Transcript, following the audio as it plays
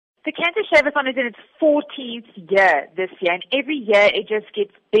The CANSA Shavathon is in its 14th year this year, and every year it just gets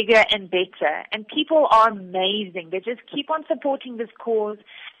bigger and better. And people are amazing. They just keep on supporting this cause.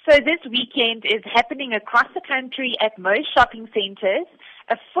 So this weekend is happening across the country at most shopping centers.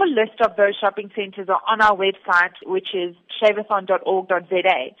 A full list of those shopping centers are on our website, which is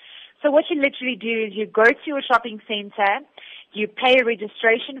shavathon.org.za. So what you literally do is you go to a shopping center, you pay a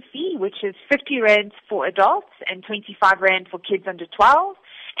registration fee, which is 50 Rand for adults and 25 Rand for kids under 12.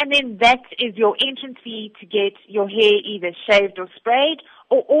 And then that is your entrance fee to get your hair either shaved or sprayed,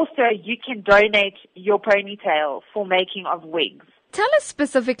 or also you can donate your ponytail for making of wigs. Tell us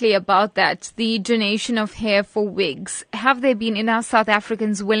specifically about that, the donation of hair for wigs. Have there been enough South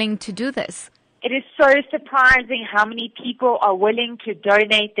Africans willing to do this? It is so surprising how many people are willing to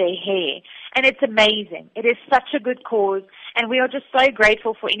donate their hair. And it's amazing. It is such a good cause, and we are just so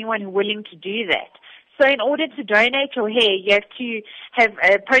grateful for anyone who's willing to do that. So in order to donate your hair, you have to have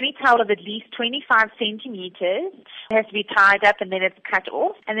a ponytail of at least 25 centimeters. It has to be tied up and then it's cut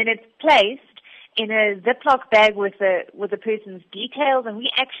off. And then it's placed in a Ziploc bag with the person's details, and we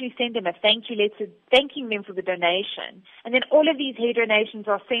actually send them a thank you letter thanking them for the donation. And then all of these hair donations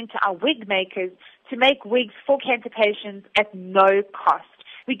are sent to our wig makers to make wigs for cancer patients at no cost.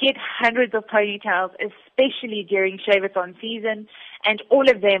 We get hundreds of ponytails, especially during Shavathon season, and all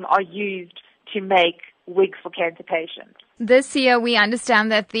of them are used to make wigs for cancer patients. This year, we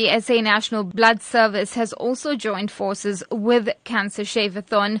understand that the SA National Blood Service has also joined forces with CANSA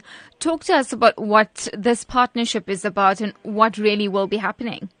Shavathon. Talk to us about what this partnership is about and what really will be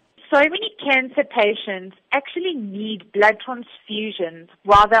happening. So many cancer patients actually need blood transfusions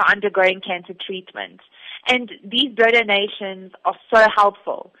while they're undergoing cancer treatment. And these blood donations are so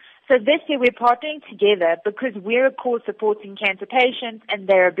helpful. So this year we're partnering together because we're a cause supporting cancer patients and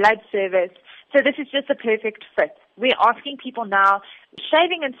they're a blood service. So this is just a perfect fit. We're asking people now,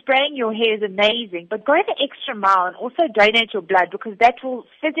 shaving and spraying your hair is amazing, but go the extra mile and also donate your blood because that will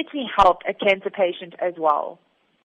physically help a cancer patient as well.